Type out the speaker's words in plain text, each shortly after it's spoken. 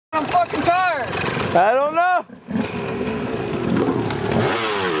I'm fucking tired. I don't know.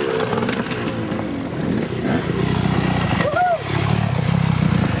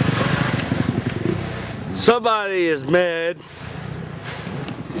 Somebody is mad.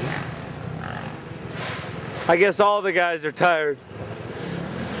 I guess all the guys are tired.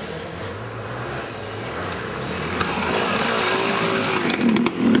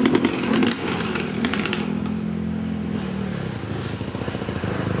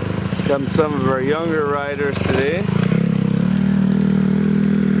 Come some of our younger riders today.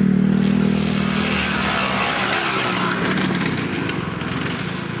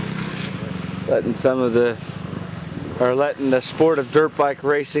 Letting letting the sport of dirt bike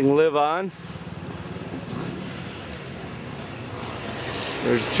racing live on.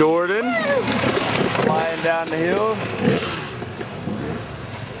 There's Jordan flying down the hill.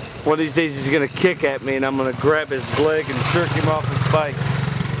 One of these days he's gonna kick at me and I'm gonna grab his leg and jerk him off his bike.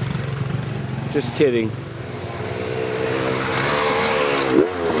 Just kidding.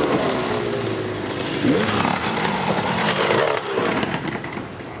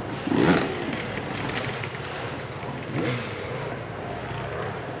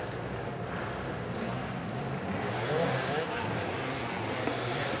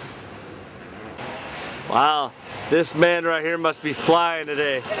 Wow, this man right here must be flying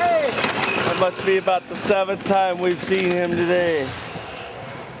today. Hey! That must be about the 7th time we've seen him today.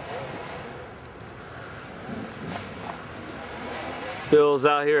 Bill's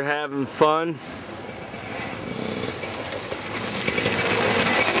out here having fun.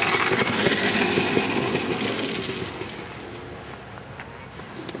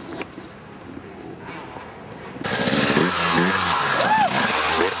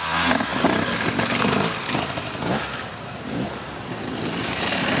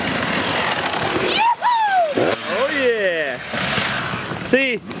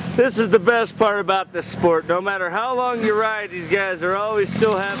 See, this is the best part about this sport. No matter how long you ride, these guys are always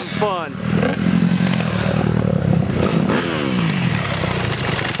still having fun.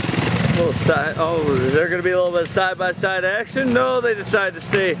 Oh, is there going to be a little bit of side-by-side action? No, they decide to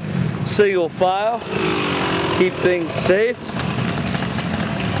stay single file, keep things safe.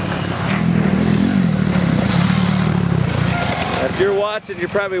 If you're watching, you're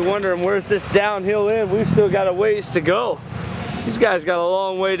probably wondering, where's this downhill in? We've still got a ways to go. These guys got a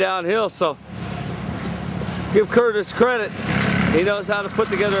long way downhill, so give Curtis credit. He knows how to put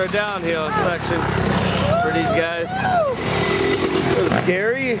together a downhill section for these guys. There's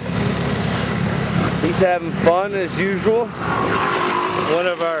Gary. He's having fun as usual.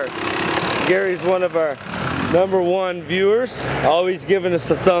 Gary's one of our #1 viewers, always giving us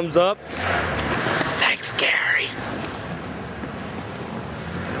a thumbs up. Thanks, Gary.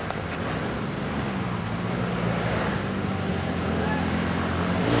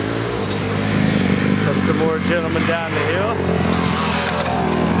 Some more gentlemen down the hill.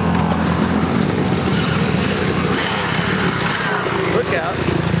 Look out.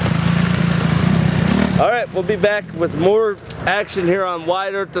 Alright, we'll be back with more action here on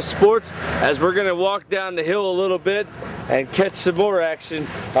Wide Earth the Sports as we're going to walk down the hill a little bit and catch some more action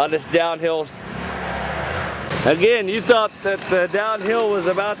on this downhill. Again, you thought that the downhill was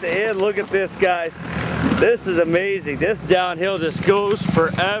about to end. Look at this, guys. This is amazing. This downhill just goes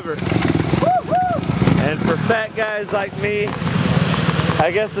forever. And for fat guys like me, I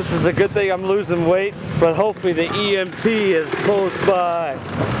guess this is a good thing I'm losing weight, but hopefully the EMT is close by.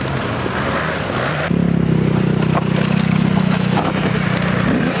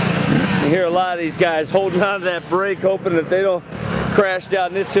 You hear a lot of these guys holding on to that brake, hoping that they don't crash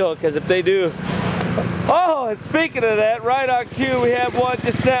down this hill, because if they do... Oh, and speaking of that, right on cue, we have one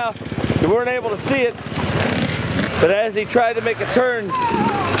just now. We weren't able to see it, but as he tried to make a turn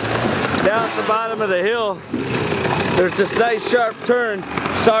down at the bottom of the hill, there's this nice sharp turn.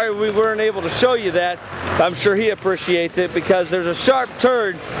 Sorry we weren't able to show you that. I'm sure he appreciates it, because there's a sharp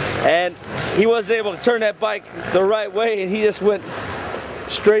turn and he wasn't able to turn that bike the right way and he just went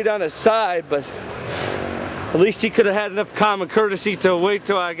straight on his side, but at least he could have had enough common courtesy to wait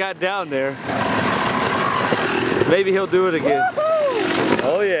till I got down there. Maybe he'll do it again.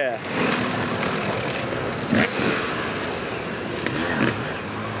 Oh yeah.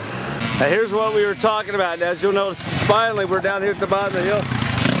 Now here's what we were talking about. And as you'll notice, finally we're down here at the bottom of the hill.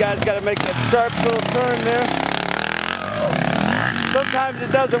 You guys got to make that sharp little turn there. Sometimes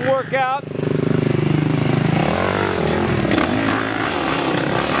it doesn't work out.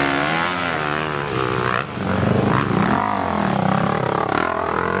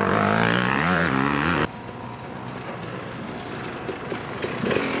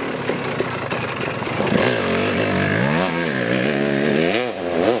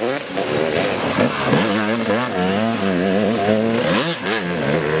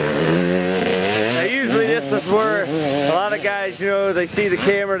 they see the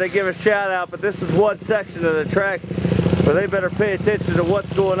camera, they give a shout out, but this is one section of the track where they better pay attention to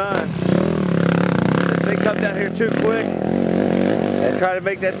what's going on. If they come down here too quick and try to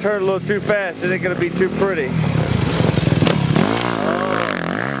make that turn a little too fast, it ain't gonna be too pretty.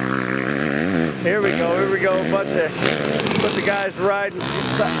 Here we go, a bunch of guys riding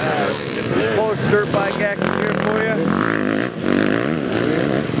close dirt bike action here for you.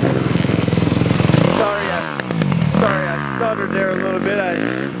 Sorry I stuttered there a little bit. I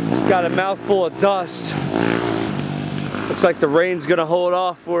got a mouthful of dust. Looks like the rain's gonna hold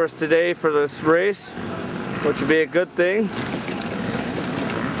off for us today for this race, which would be a good thing.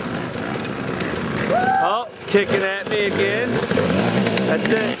 Oh, kicking at me again. That's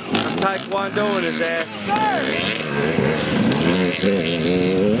it. I'm taekwondoing his ass.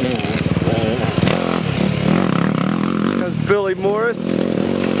 There's Billy Morris.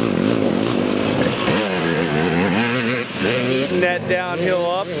 Eating that downhill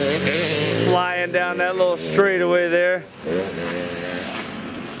up. Flying down that little straightaway there.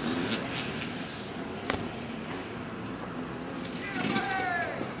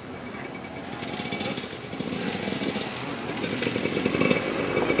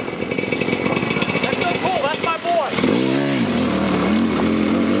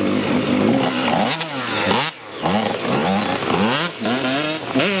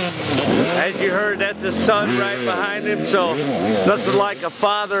 As you heard, that's the sun right behind him, so nothing like a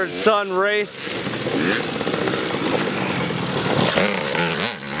father and son race.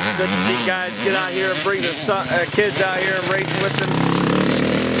 Good to see guys get out here and bring the kids out here and race with them.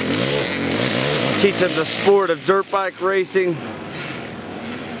 Teach them the sport of dirt bike racing.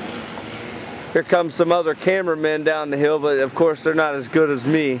 Here comes some other cameramen down the hill, but of course they're not as good as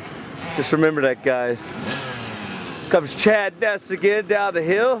me. Just remember that, guys. Comes Chad Ness again down the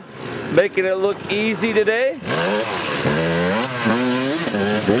hill, making it look easy today.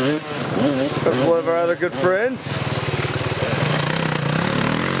 That's one of our other good friends.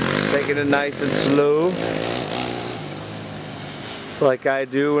 Taking it nice and slow, like I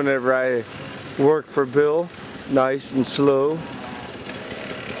do whenever I work for Bill. Nice and slow.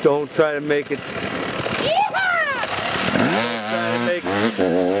 Don't try to make it. Try to make,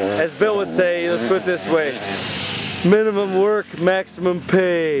 as Bill would say, let's put it this way. Minimum work, maximum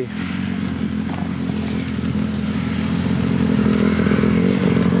pay.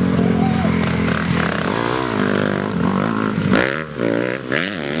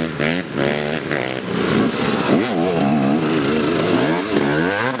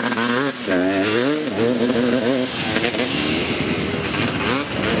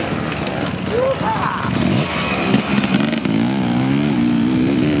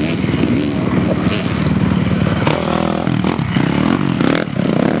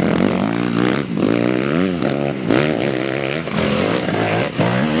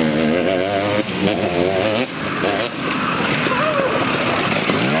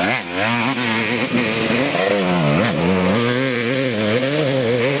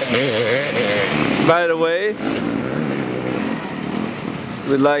 By the way,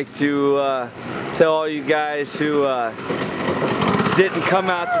 we'd like to tell all you guys who didn't come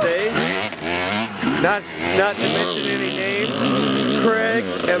out today, not to mention any names, Craig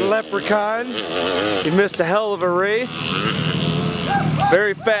and Leprechaun, you missed a hell of a race.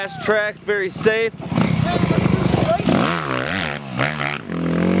 Very fast track, very safe.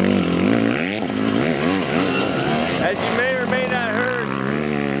 As you may or may not heard,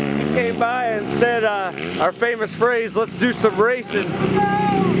 he came by and said our famous phrase, let's do some racing.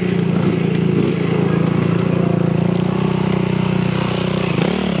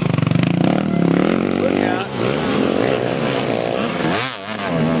 Look out.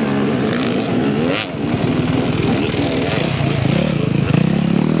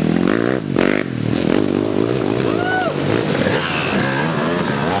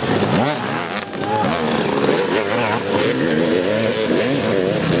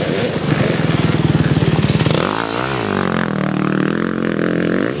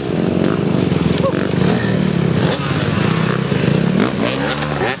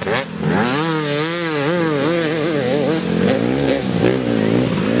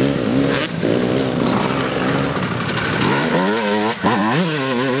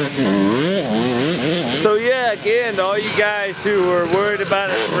 So yeah, again, to all you guys who were worried about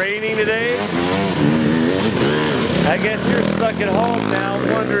it raining today, I guess you're stuck at home now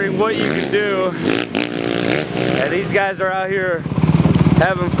wondering what you can do. And these guys are out here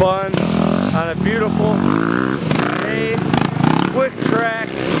having fun on a beautiful day, quick track,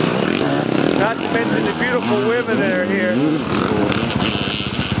 not to mention the beautiful women that are here.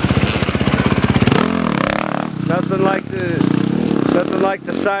 Nothing like the Nothing like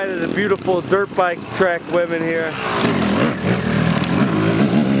the sight of the beautiful dirt bike track women here.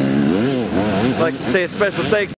 I'd like to say a special thanks